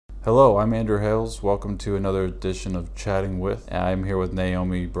Hello, I'm Andrew Hales. Welcome to another edition of Chatting With. I'm here with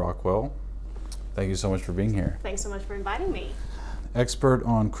Naomi Brockwell. Thank you so much for being here. Thanks so much for inviting me. Expert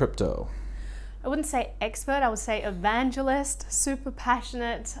on crypto. I wouldn't say expert, I would say evangelist, super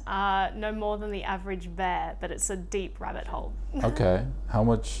passionate, no more than the average bear, but it's a deep rabbit hole. Okay. How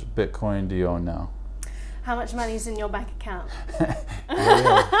much Bitcoin do you own now? How much money is in your bank account?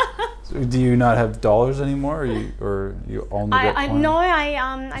 So do you not have dollars anymore, or you own the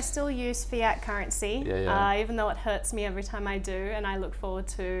Bitcoin? I still use fiat currency, Yeah. even though it hurts me every time I do, and I look forward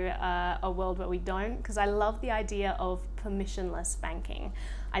to a world where we don't, because I love the idea of permissionless banking.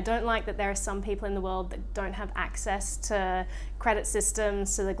 I don't like that there are some people in the world that don't have access to credit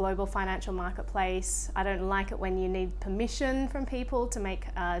systems, to the global financial marketplace. I don't like it when you need permission from people to make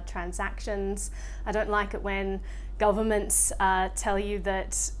transactions. I don't like it when governments tell you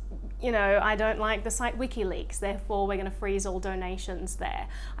that, I don't like the site WikiLeaks, therefore we're going to freeze all donations there.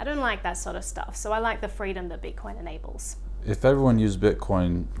 I don't like that sort of stuff. So I like the freedom that Bitcoin enables. If everyone used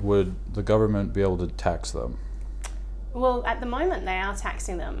Bitcoin, would the government be able to tax them? Well, at the moment they are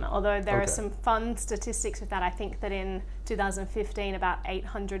taxing them, although there are some fun statistics with that. I think that in 2015 about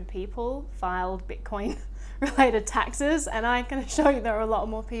 800 people filed Bitcoin related taxes, and I can assure you there are a lot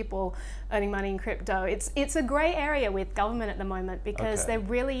more people earning money in crypto. It's a grey area with government at the moment because they're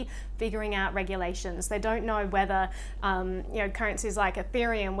really figuring out regulations. They don't know whether currencies like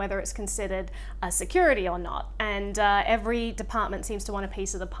Ethereum, whether it's considered a security or not, and every department seems to want a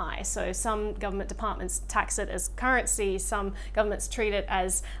piece of the pie. So some government departments tax it as currency, some governments treat it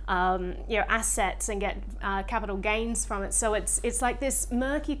as assets and get capital gains from it. So it's like this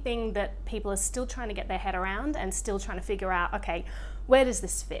murky thing that people are still trying to get their head around and still trying to figure out, okay, where does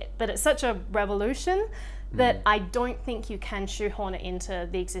this fit? But it's such a revolution that I don't think you can shoehorn it into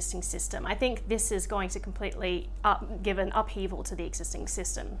the existing system. I think this is going to completely give an upheaval to the existing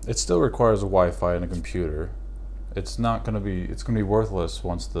system. It still requires a Wi-Fi and a computer. It's going to be worthless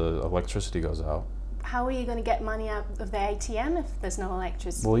once the electricity goes out. How are you going to get money out of the ATM if there's no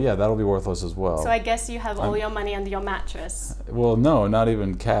electricity? Well, yeah, that'll be worthless as well. So I guess you have all your money under your mattress. Well, no, not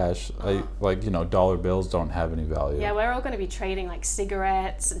even cash. Dollar bills don't have any value. Yeah, we're all going to be trading like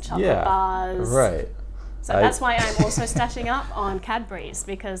cigarettes and chocolate bars. Right. So that's why I'm also stashing up on Cadbury's,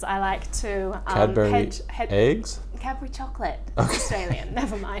 because I like to Cadbury eggs? Cadbury chocolate. Okay. Australian,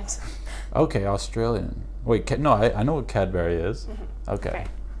 never mind. Okay, Australian. Wait, no, I know what Cadbury is. Mm-hmm. Okay.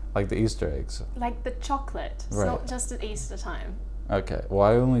 Like the Easter eggs. Like the chocolate. It's not just at Easter time. Okay. Well,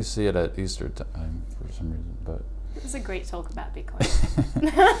 I only see it at Easter time for some reason, but... It's a great talk about Bitcoin.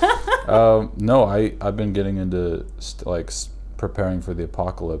 No, I've been getting into preparing for the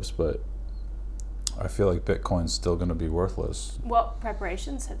apocalypse, but I feel like Bitcoin's still going to be worthless. What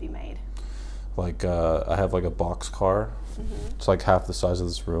preparations have you made? I have like a box car. Mm-hmm. It's like half the size of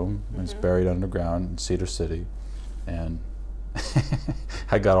this room. And it's buried underground in Cedar City, and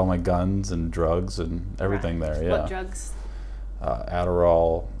I got all my guns and drugs and everything there. Yeah. What drugs?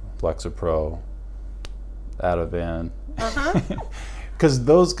 Adderall, Lexapro, Ativan. Because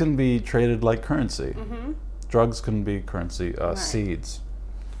those can be traded like currency. Drugs can be currency. Seeds.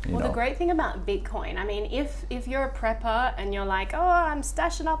 Well, the great thing about Bitcoin, I mean, if you're a prepper and you're like, oh, I'm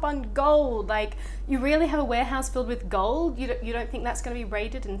stashing up on gold, like you really have a warehouse filled with gold, you don't think that's going to be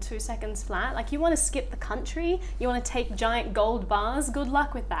raided in 2 seconds flat? Like you want to skip the country, you want to take giant gold bars, good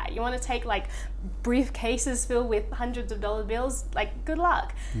luck with that. You want to take like briefcases filled with hundreds of dollar bills, like good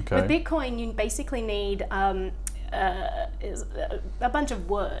luck. Okay. With Bitcoin, you basically need is a bunch of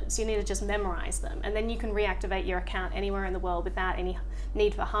words. You need to just memorize them, and then you can reactivate your account anywhere in the world without any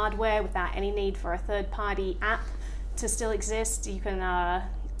need for hardware, without any need for a third-party app to still exist. You can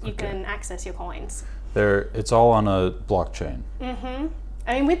access your coins. It's all on a blockchain.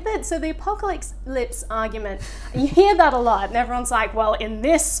 I mean, with that, so the apocalypse argument, you hear that a lot, and everyone's like, well, in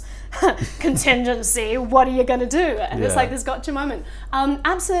this contingency, what are you going to do? And it's like this gotcha moment.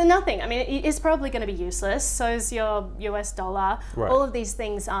 Absolutely nothing. I mean, it's probably going to be useless. So is your US dollar. Right. All of these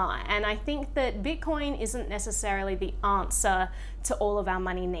things are. And I think that Bitcoin isn't necessarily the answer to all of our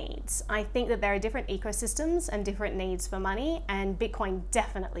money needs. I think that there are different ecosystems and different needs for money, and Bitcoin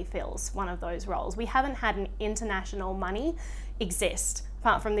definitely fills one of those roles. We haven't had an international money exist,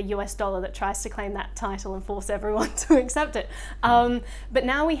 apart from the US dollar that tries to claim that title and force everyone to accept it. But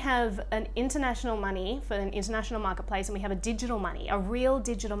now we have an international money for an international marketplace, and we have a digital money, a real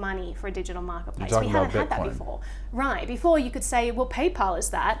digital money for a digital marketplace. We haven't had that before. Right, before you could say, well, PayPal is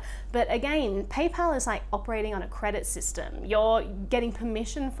that, but again, PayPal is like operating on a credit system. You're getting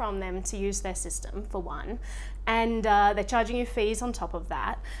permission from them to use their system, for one, and they're charging you fees on top of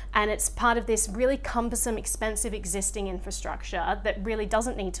that, and it's part of this really cumbersome, expensive existing infrastructure that really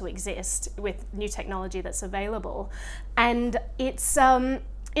doesn't need to exist with new technology that's available. And it's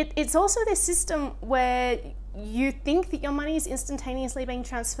also this system where you think that your money is instantaneously being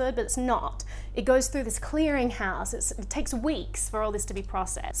transferred, but it's not. It goes through this clearinghouse. It takes weeks for all this to be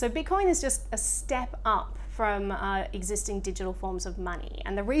processed. So Bitcoin is just a step up from existing digital forms of money.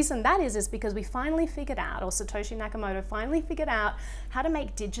 And the reason that is because we finally figured out, or Satoshi Nakamoto finally figured out, how to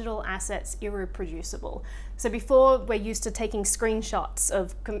make digital assets irreproducible. So before, we're used to taking screenshots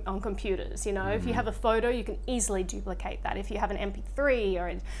on computers. You know, if you have a photo, you can easily duplicate that. If you have an MP3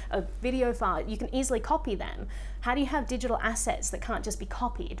 or a video file, you can easily copy them. How do you have digital assets that can't just be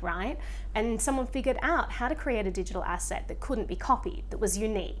copied, right? And someone figured out how to create a digital asset that couldn't be copied, that was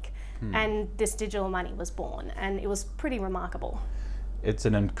unique. And this digital money was born, and it was pretty remarkable. It's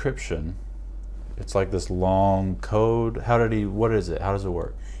an encryption. It's like this long code. What is it? How does it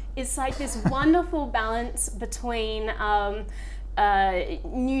work? It's like this wonderful balance between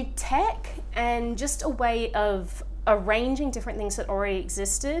new tech and just a way of arranging different things that already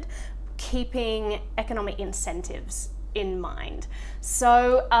existed, keeping economic incentives in mind.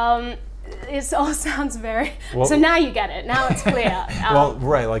 So it all sounds very... Well, so now you get it. Now it's clear. Well,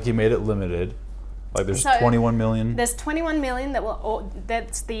 right, like you made it limited. Like there's 21 million? There's 21 million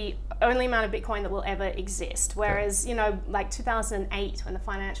that's the only amount of Bitcoin that will ever exist. Whereas, you know, like 2008, when the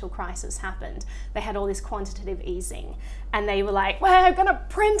financial crisis happened, they had all this quantitative easing. And they were like, we're going to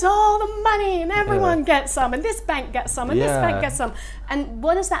print all the money and everyone gets some, and this bank gets some, and this bank gets some. And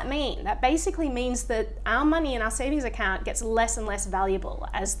what does that mean? That basically means that our money in our savings account gets less and less valuable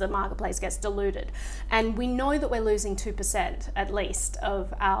as the marketplace gets diluted. And we know that we're losing 2% at least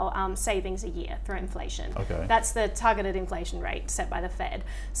of our savings a year through inflation. Okay. That's the targeted inflation rate set by the Fed.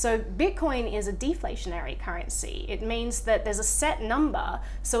 So Bitcoin is a deflationary currency. It means that there's a set number,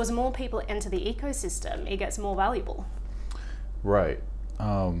 so as more people enter the ecosystem, it gets more valuable. Right.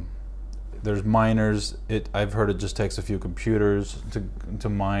 There's miners. I've heard it just takes a few computers to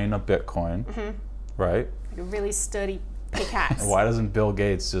mine a Bitcoin, right? Like a really sturdy pickaxe. Why doesn't Bill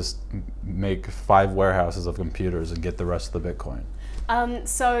Gates just make 5 warehouses of computers and get the rest of the Bitcoin?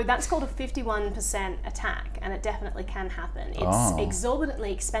 So that's called a 51% attack, and it definitely can happen. It's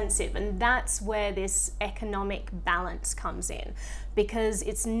exorbitantly expensive, and that's where this economic balance comes in, because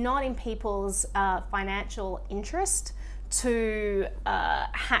it's not in people's financial interest to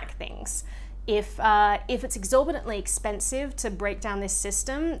hack things. If it's exorbitantly expensive to break down this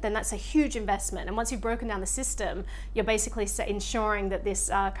system, then that's a huge investment. And once you've broken down the system, you're basically ensuring that this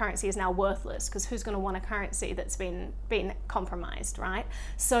currency is now worthless, because who's going to want a currency that's been compromised, right?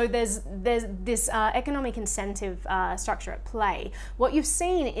 So there's this economic incentive structure at play. What you've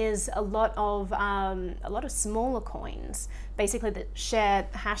seen is a lot of smaller coins, basically, that share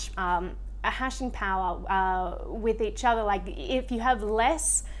a hashing power with each other. Like if you have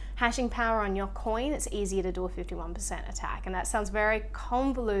less hashing power on your coin, it's easier to do a 51% attack. And that sounds very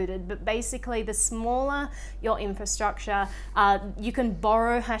convoluted, but basically the smaller your infrastructure, you can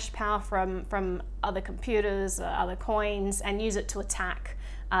borrow hash power from other computers, other coins, and use it to attack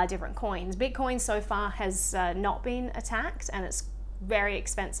different coins. Bitcoin so far has not been attacked, and it's very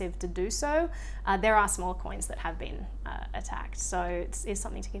expensive to do so. There are small coins that have been attacked, so it's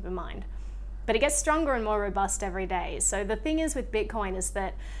something to keep in mind. But it gets stronger and more robust every day. So the thing is with Bitcoin is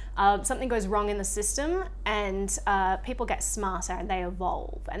that something goes wrong in the system, and people get smarter and they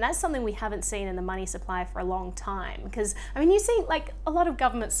evolve. And that's something we haven't seen in the money supply for a long time. Because, I mean, you see like a lot of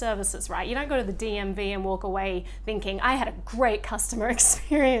government services, right? You don't go to the DMV and walk away thinking, I had a great customer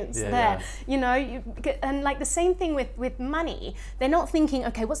experience there. Yeah. You know, and like the same thing with money. They're not thinking,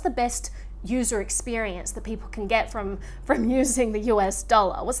 okay, what's the best user experience that people can get from using the US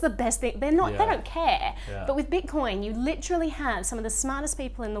dollar? What's the best thing? They don't care. Yeah. But with Bitcoin, you literally have some of the smartest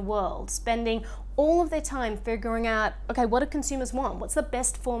people in the world spending all of their time figuring out, okay, what do consumers want? What's the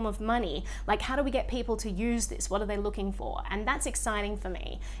best form of money? Like, how do we get people to use this? What are they looking for? And that's exciting for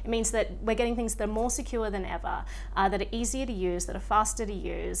me. It means that we're getting things that are more secure than ever, that are easier to use, that are faster to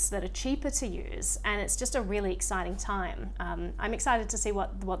use, that are cheaper to use, and it's just a really exciting time. I'm excited to see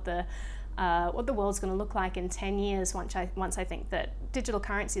what the world's going to look like in 10 years once I think that digital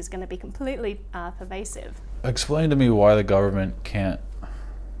currency is going to be completely pervasive. Explain to me why the government can't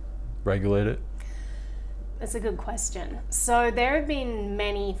regulate it. That's a good question. So there have been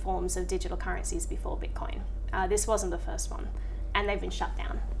many forms of digital currencies before Bitcoin. This wasn't the first one, and they've been shut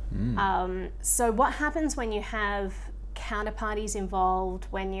down. So what happens when you have counterparties involved,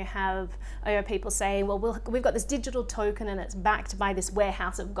 when you have people saying, well, we've got this digital token and it's backed by this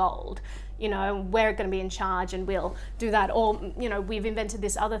warehouse of gold, you know, we're going to be in charge and we'll do that, or, you know, we've invented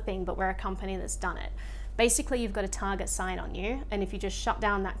this other thing, but we're a company that's done it. Basically, you've got a target sign on you, and if you just shut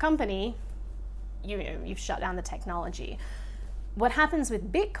down that company, you've shut down the technology. What happens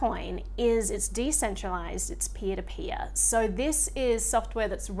with Bitcoin is it's decentralized, it's peer-to-peer. So this is software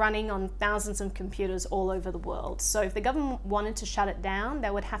that's running on thousands of computers all over the world. So if the government wanted to shut it down, they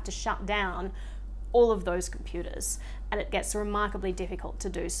would have to shut down all of those computers, and it gets remarkably difficult to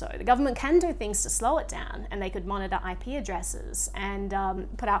do so. The government can do things to slow it down, and they could monitor IP addresses and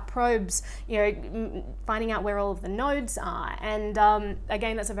put out probes, you know, finding out where all of the nodes are. And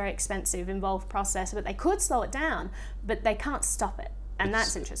again, that's a very expensive, involved process, but they could slow it down, but they can't stop it. And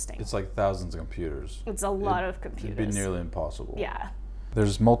that's interesting. It's like thousands of computers. It's a lot of computers. It'd be nearly impossible. Yeah.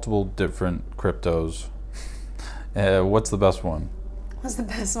 There's multiple different cryptos. What's the best one? What's the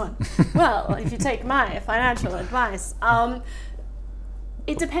best one? Well, if you take my financial advice,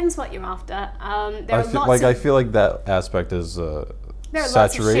 it depends what you're after. I feel like that aspect is there are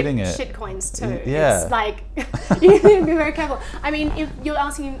saturating lots of shit coins too. Yeah. It's like, you need to be very careful. I mean, if you're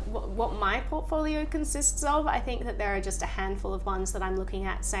asking what my portfolio consists of, I think that there are just a handful of ones that I'm looking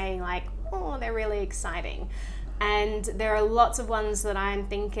at saying like, oh, they're really exciting. And there are lots of ones that I'm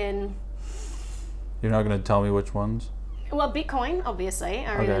thinking... You're not going to tell me which ones? Well, Bitcoin, obviously,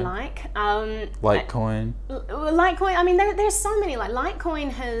 I really like. Litecoin? Litecoin, I mean, there's so many. Like, Litecoin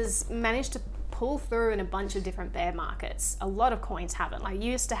has managed to pull through in a bunch of different bear markets. A lot of coins haven't. Like,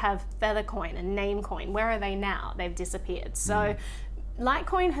 you used to have Feathercoin and Namecoin. Where are they now? They've disappeared. So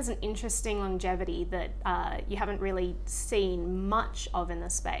Litecoin has an interesting longevity that you haven't really seen much of in the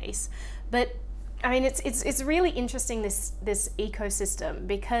space. But, I mean, it's really interesting, this ecosystem,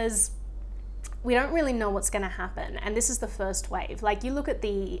 because we don't really know what's going to happen, and this is the first wave. Like, you look at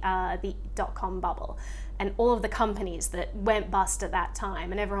the dot-com bubble and all of the companies that went bust at that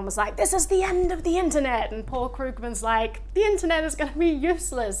time, and everyone was like, this is the end of the internet, and Paul Krugman's like, the internet is going to be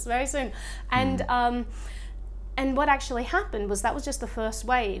useless very soon. And what actually happened was that was just the first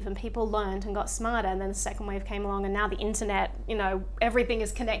wave, and people learned and got smarter, and then the second wave came along, and now the internet, you know, everything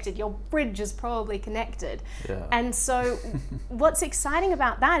is connected. Your bridge is probably connected. Yeah. And so what's exciting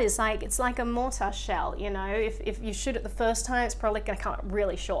about that is, like, it's like a mortar shell, you know. If you shoot it the first time, it's probably going to come up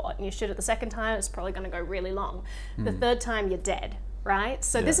really short, and you shoot it the second time, it's probably going to go really long. The third time, you're dead, right?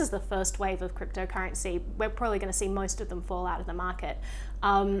 So this is the first wave of cryptocurrency. We're probably going to see most of them fall out of the market.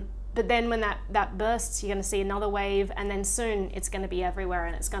 But then when that bursts, you're going to see another wave, and then soon it's going to be everywhere,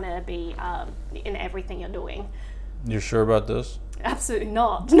 and it's going to be in everything you're doing. You're sure about this? Absolutely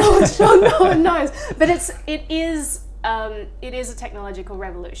not. No one's sure. No one knows. But it is a technological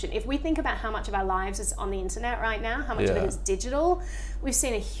revolution. If we think about how much of our lives is on the internet right now, how much of it is digital, we've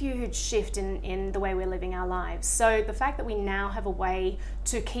seen a huge shift in the way we're living our lives. So the fact that we now have a way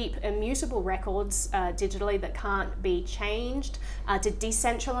to keep immutable records digitally that can't be changed, to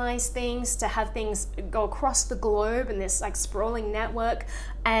decentralize things, to have things go across the globe in this like sprawling network,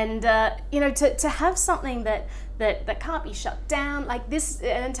 and you know, to have something that can't be shut down like this,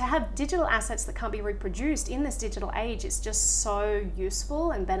 and to have digital assets that can't be reproduced in this digital age, is just so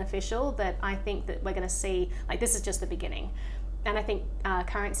useful and beneficial that I think that we're going to see, like, this is just the beginning. And I think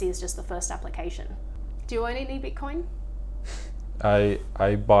currency is just the first application. Do you own any Bitcoin?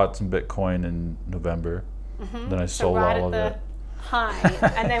 I bought some Bitcoin in November. Then I sold all of it. High.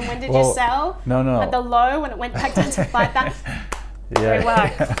 And then when did you sell? No. At the low, when it went back down to 5,000? Very well.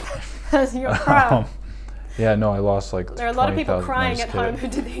 You're a pro. Yeah, no, I lost like 20,000. There are a lot of people crying at home who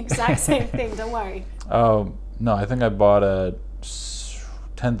did the exact same thing. Don't worry. No, I think I bought at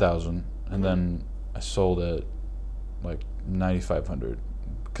 10,000, and then I sold at like 9,500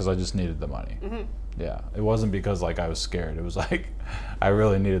 because I just needed the money. Yeah, it wasn't because like I was scared. It was like I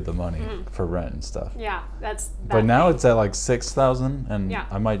really needed the money for rent and stuff. Yeah, that's. But now it's at like 6,000, and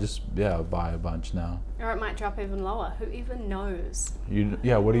I might just buy a bunch now. Or it might drop even lower. Who even knows?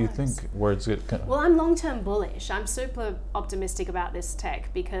 What do you think? Where it's good? Well, I'm long-term bullish. I'm super optimistic about this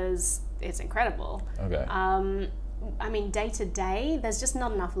tech because it's incredible. Okay. I mean, day to day, there's just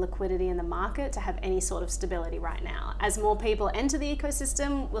not enough liquidity in the market to have any sort of stability right now. As more people enter the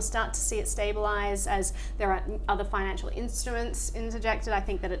ecosystem, we'll start to see it stabilize. As there are other financial instruments interjected, I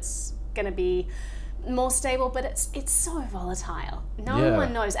think that it's going to be more stable, but it's so volatile. No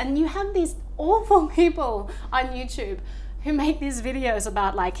one knows. And you have these awful people on YouTube who make these videos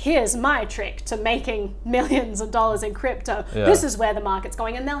about like, here's my trick to making millions of dollars in crypto. Yeah. This is where the market's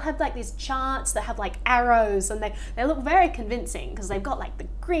going. And they'll have like these charts that have like arrows, and they look very convincing because they've got like the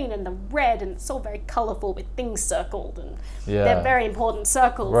green and the red, and it's all very colorful with things circled, and they're very important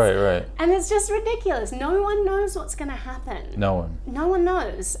circles. Right. And it's just ridiculous. No one knows what's going to happen. No one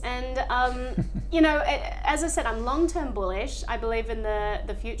knows. And, you know, as I said, I'm long-term bullish. I believe in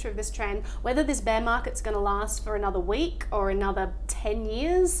the future of this trend. Whether this bear market's going to last for another week or another 10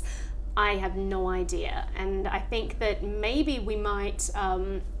 years, I have no idea. And I think that maybe we might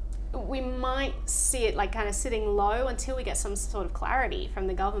see it like kind of sitting low until we get some sort of clarity from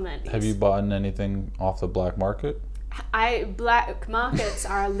the government. Have you bought anything off the black market? Black markets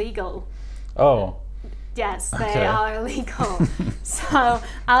are illegal. Oh. Yes, they are illegal. So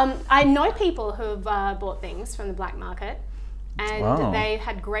I know people who have bought things from the black market, and they've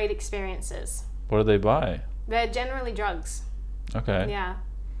had great experiences. What do they buy? They're generally drugs. Okay. Yeah.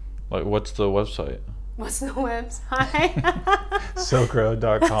 Like, what's the website? What's the website?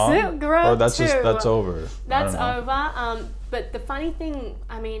 Silkroad.com? Silk Road. Or that's over. That's over. But the funny thing,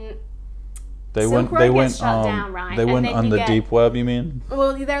 I mean, They Silk went Road gets shut down, right? They went on the deep web, you mean?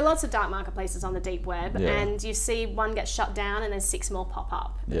 Well, there are lots of dark marketplaces on the deep web, Yeah. and you see one get shut down and then 6 more pop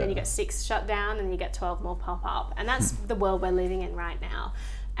up. And then you get 6 shut down and you get 12 more pop up. And that's the world we're living in right now.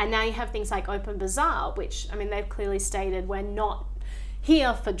 And now you have things like Open Bazaar, which, I mean, they've clearly stated we're not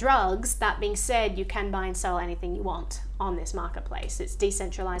here for drugs. That being said, you can buy and sell anything you want on this marketplace. It's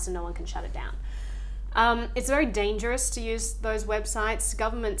decentralized and no one can shut it down. It's very dangerous to use those websites.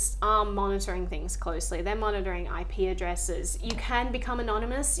 Governments are monitoring things closely. They're monitoring IP addresses. You can become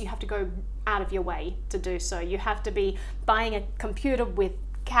anonymous. You have to go out of your way to do so. You have to be buying a computer with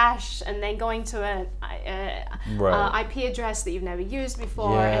cash and then going to a IP address that you've never used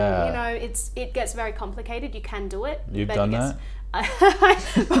before. Yeah. And you know, it gets very complicated. You can do it. You've done that?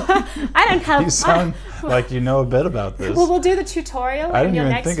 I don't have. You sound like you know a bit about this. Well, we'll do the tutorial. I didn't in your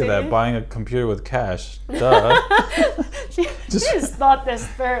even next think video. of that. Buying a computer with cash. Duh. she just thought this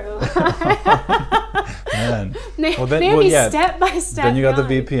through. Man. Well, then, step by step. Then you got the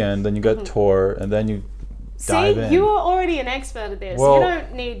VPN. Then you got Tor, and then you dive in. See, you are already an expert at this. Well, you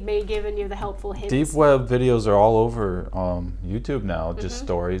don't need me giving you the helpful hints. Deep web videos are all over YouTube now. Just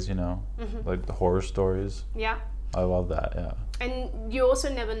stories, you know, like the horror stories. Yeah. I love that. Yeah. And you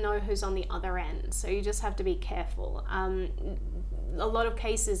also never know who's on the other end, so you just have to be careful. A lot of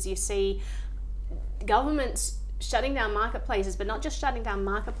cases you see governments shutting down marketplaces, but not just shutting down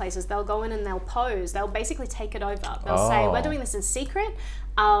marketplaces. They'll go in and they'll pose. They'll basically take it over. They'll say, we're doing this in secret,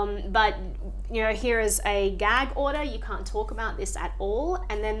 but you know, here is a gag order. You can't talk about this at all.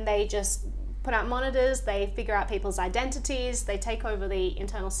 And then they just put out monitors. They figure out people's identities. They take over the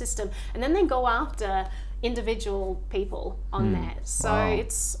internal system, and then they go after individual people on there. So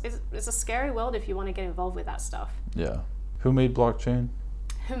it's a scary world if you want to get involved with that stuff. Yeah. Who made blockchain?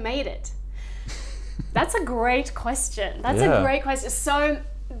 Who made it? That's a great question. That's a great question. So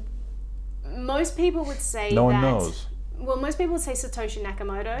most people would say no one knows. Well, most people would say Satoshi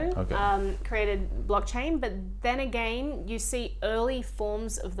Nakamoto created blockchain, but then again, you see early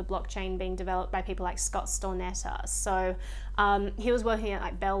forms of the blockchain being developed by people like Scott Stornetta. So he was working at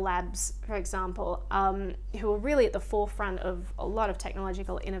like Bell Labs, for example, who were really at the forefront of a lot of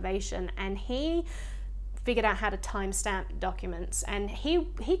technological innovation, and he figured out how to timestamp documents, and he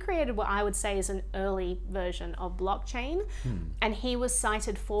created what I would say is an early version of blockchain, and he was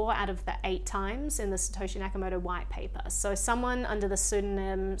cited 4 out of the 8 times in the Satoshi Nakamoto white paper. So someone under the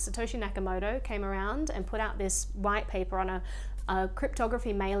pseudonym Satoshi Nakamoto came around and put out this white paper on a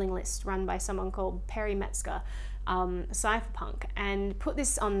cryptography mailing list run by someone called Perry Metzger, Cypherpunk, and put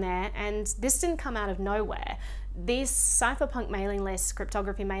this on there, and this didn't come out of nowhere. These cypherpunk mailing lists,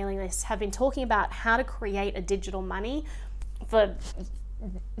 cryptography mailing lists, have been talking about how to create a digital money for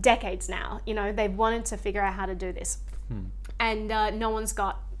decades now. You know, they've wanted to figure out how to do this. And no one's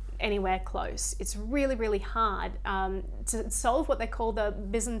got anywhere close. It's really, really hard to solve what they call the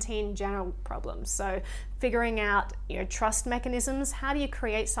Byzantine general problem. So figuring out, you know, trust mechanisms. How do you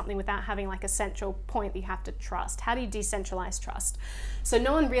create something without having like a central point that you have to trust? How do you decentralize trust? So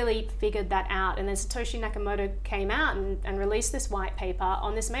no one really figured that out. And then Satoshi Nakamoto came out and released this white paper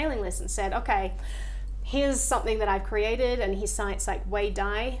on this mailing list and said, okay, here's something that I've created. And he cites like Wei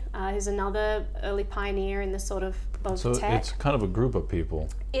Dai, who's another early pioneer in this sort of so tech. It's kind of a group of people.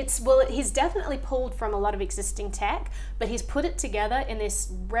 He's definitely pulled from a lot of existing tech, but he's put it together in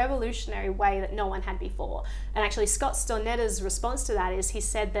this revolutionary way that no one had before. And actually Scott Stornetta's response to that is he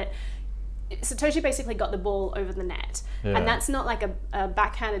said that Satoshi basically got the ball over the net. Yeah. And that's not like a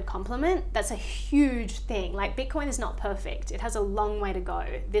backhanded compliment. That's a huge thing. Like, Bitcoin is not perfect. It has a long way to go.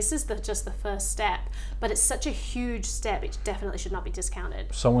 This is just the first step, but it's such a huge step. It definitely should not be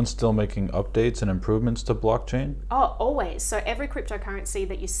discounted. Someone's still making updates and improvements to blockchain? Oh, always. So every cryptocurrency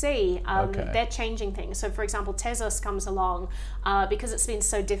that you see, Okay. they're changing things. So for example, Tezos comes along because it's been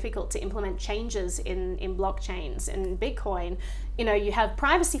so difficult to implement changes in blockchains. And Bitcoin, you know, you have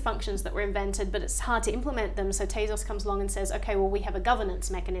privacy functions that were invented, but it's hard to implement them. So Tezos comes along and says, okay, well, we have a governance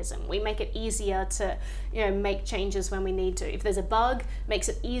mechanism. We make it easier to, you know, make changes when we need to. If there's a bug, makes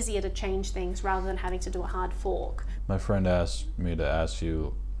it easier to change things rather than having to do a hard fork. My friend asked me to ask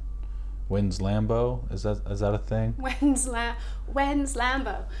you, when's Lambo? Is that a thing? When's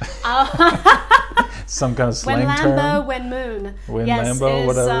Lambo? Some kind of slang when term? Lambo, when Moon. When yes, Lambo, is,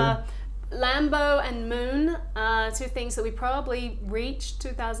 whatever. Lambo and Moon, two things that we probably reached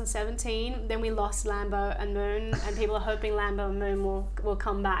 2017. Then we lost Lambo and Moon, and people are hoping Lambo and Moon will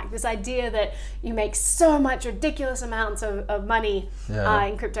come back. This idea that you make so much ridiculous amounts of money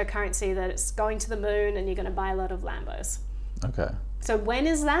in cryptocurrency that it's going to the moon and you're going to buy a lot of Lambos. Okay. So when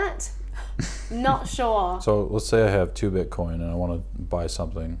is that? Not sure. So let's say I have 2 Bitcoin and I want to buy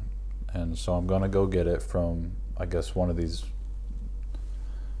something, and so I'm going to go get it from, I guess, one of these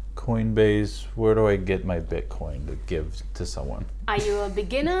Coinbase. Where do I get my Bitcoin to give to someone? Are you a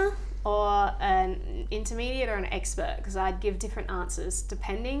beginner or an intermediate or an expert? Because I'd give different answers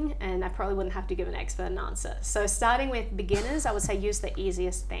depending, and I probably wouldn't have to give an expert an answer. So starting with beginners, I would say use the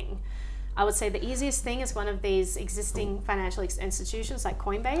easiest thing. I would say the easiest thing is one of these existing financial institutions like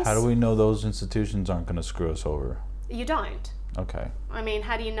Coinbase. How do we know those institutions aren't going to screw us over? You don't. Okay. I mean,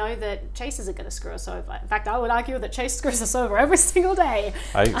 how do you know that Chase isn't going to screw us over? In fact, I would argue that Chase screws us over every single day.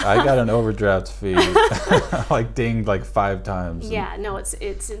 I got an overdraft fee, like dinged like 5 times. Yeah, no, it's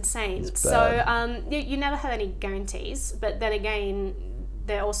insane. It's so bad. you never have any guarantees, but then again,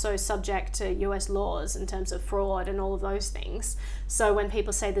 they're also subject to US laws in terms of fraud and all of those things. So when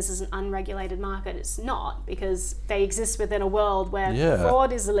people say this is an unregulated market, it's not, because they exist within a world where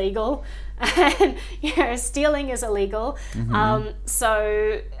fraud is illegal and, you know, stealing is illegal.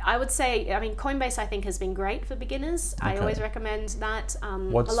 So I would say, I mean, Coinbase I think has been great for beginners. I always recommend that. A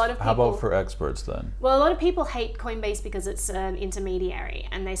lot of people, how about for experts then? Well, a lot of people hate Coinbase because it's an intermediary,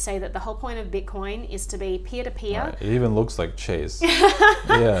 and they say that the whole point of Bitcoin is to be peer-to-peer. Right. It even looks like Chase.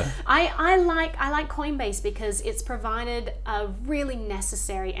 Yeah. I like Coinbase because it's provided a really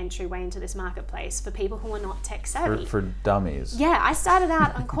necessary entryway into this marketplace for people who are not tech savvy. For dummies. Yeah, I started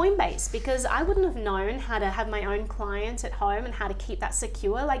out on Coinbase because I wouldn't have known how to have my own client at home and how to keep that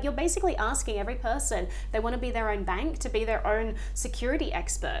secure. Like, you're basically asking every person, they want to be their own bank, to be their own security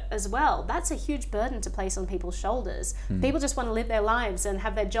expert as well. That's a huge burden to place on people's shoulders. People just want to live their lives and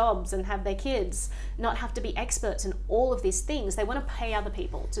have their jobs and have their kids, not have to be experts in all of these things. They want to pay other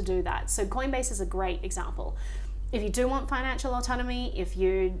people to do that. So Coinbase is a great example. If you do want financial autonomy, if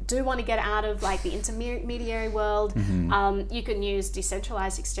you do want to get out of like the intermediary world, you can use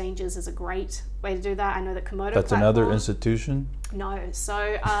decentralized exchanges as a great way to do that. I know that Komodo That's platform, another institution? No.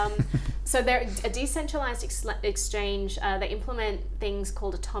 So so they're a decentralized exchange. They implement things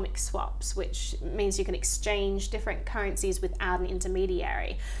called atomic swaps, which means you can exchange different currencies without an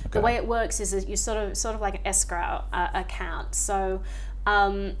intermediary. Okay. The way it works is that you sort of like an escrow account. So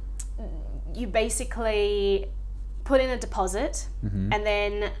you basically put in a deposit, and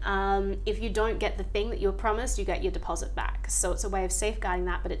then if you don't get the thing that you were promised, you get your deposit back. So it's a way of safeguarding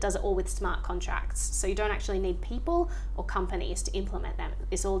that, but it does it all with smart contracts. So you don't actually need people or companies to implement them.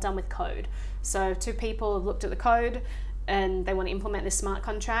 It's all done with code. So 2 people have looked at the code and they want to implement this smart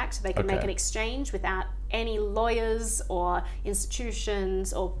contract. They can make an exchange without any lawyers or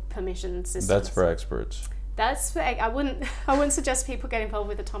institutions or permission systems. That's for experts. That's for, I wouldn't suggest people get involved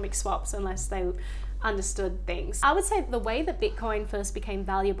with atomic swaps unless they understood things. I would say the way that Bitcoin first became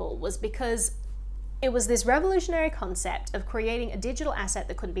valuable was because it was this revolutionary concept of creating a digital asset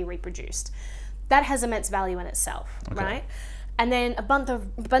that couldn't be reproduced. That has immense value in itself, right? And then a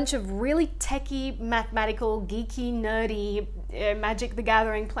bunch of really techie, mathematical, geeky, nerdy, Magic the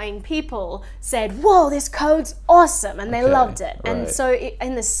Gathering playing people said, whoa, this code's awesome, and they loved it. Right. And so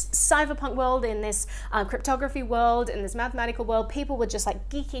in this cypherpunk world, in this cryptography world, in this mathematical world, people were just like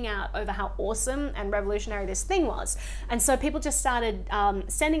geeking out over how awesome and revolutionary this thing was. And so people just started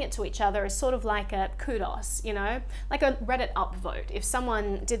sending it to each other as sort of like a kudos, you know, like a Reddit upvote. If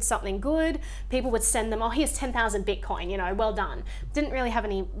someone did something good, people would send them, oh, here's 10,000 Bitcoin, you know, well done. run. Didn't really have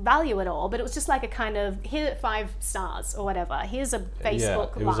any value at all, but it was just like a kind of, here 5 stars or whatever. Here's a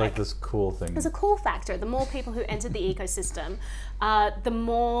Facebook it was like this cool thing. It was a cool factor. The more people who entered the ecosystem, the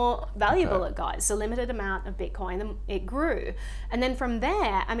more valuable it got. It's a limited amount of Bitcoin, it grew. And then from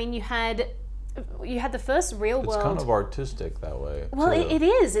there, I mean, you had the first real world. It's kind of artistic that way. Well, it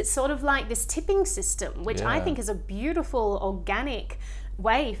is. It's sort of like this tipping system, which I think is a beautiful, organic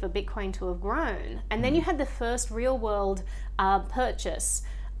way for Bitcoin to have grown. And then you had the first real world purchase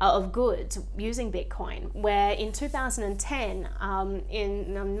of goods using Bitcoin, where in 2010, on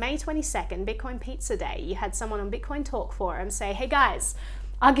May 22nd, Bitcoin Pizza Day, you had someone on Bitcoin Talk Forum say, hey guys,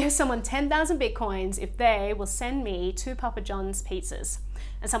 I'll give someone 10,000 Bitcoins if they will send me 2 Papa John's pizzas.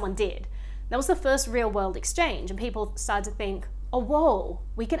 And someone did. That was the first real world exchange, and people started to think, oh, whoa,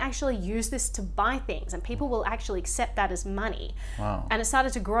 we can actually use this to buy things, and people will actually accept that as money. Wow. And it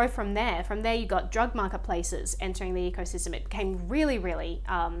started to grow from there. From there, you got drug marketplaces entering the ecosystem. It became really, really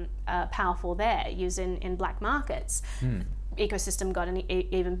powerful there, used in black markets. Ecosystem got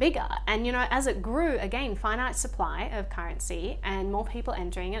even bigger. And, you know, as it grew, again, finite supply of currency and more people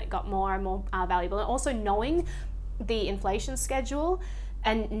entering it, it got more and more valuable. And also knowing the inflation schedule,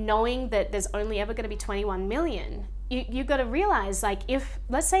 and knowing that there's only ever going to be 21 million, you've got to realize, like, if,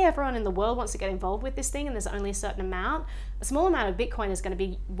 let's say everyone in the world wants to get involved with this thing and there's only a certain amount, a small amount of Bitcoin is going to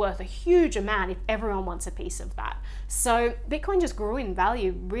be worth a huge amount if everyone wants a piece of that. So Bitcoin just grew in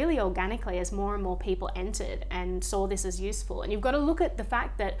value really organically as more and more people entered and saw this as useful. And you've got to look at the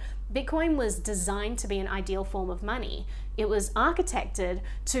fact that Bitcoin was designed to be an ideal form of money. It was architected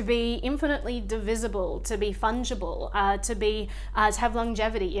to be infinitely divisible, to be fungible, to have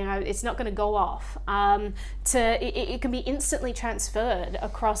longevity. You know, it's not going to go off. It can be instantly transferred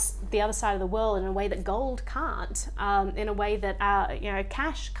across the other side of the world in a way that gold can't, in a way that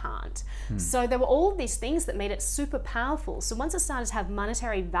cash can't. So there were all of these things that made it super powerful. So once it started to have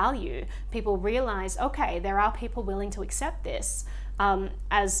monetary value, people realized, okay, there are people willing to accept this.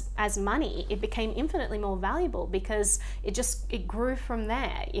 As money, it became infinitely more valuable because it grew from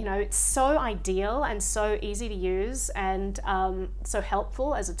there. You know, it's so ideal and so easy to use and so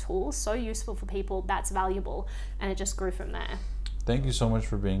helpful as a tool, so useful for people. That's valuable, and it just grew from there. Thank you so much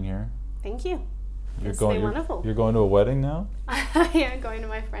for being here. Thank you. It's been wonderful. You're going to a wedding now? Yeah, I'm going to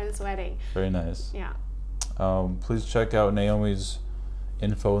my friend's wedding. Very nice. Yeah. Please check out Naomi's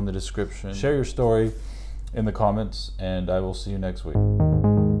info in the description. Share your story in the comments, and I will see you next week.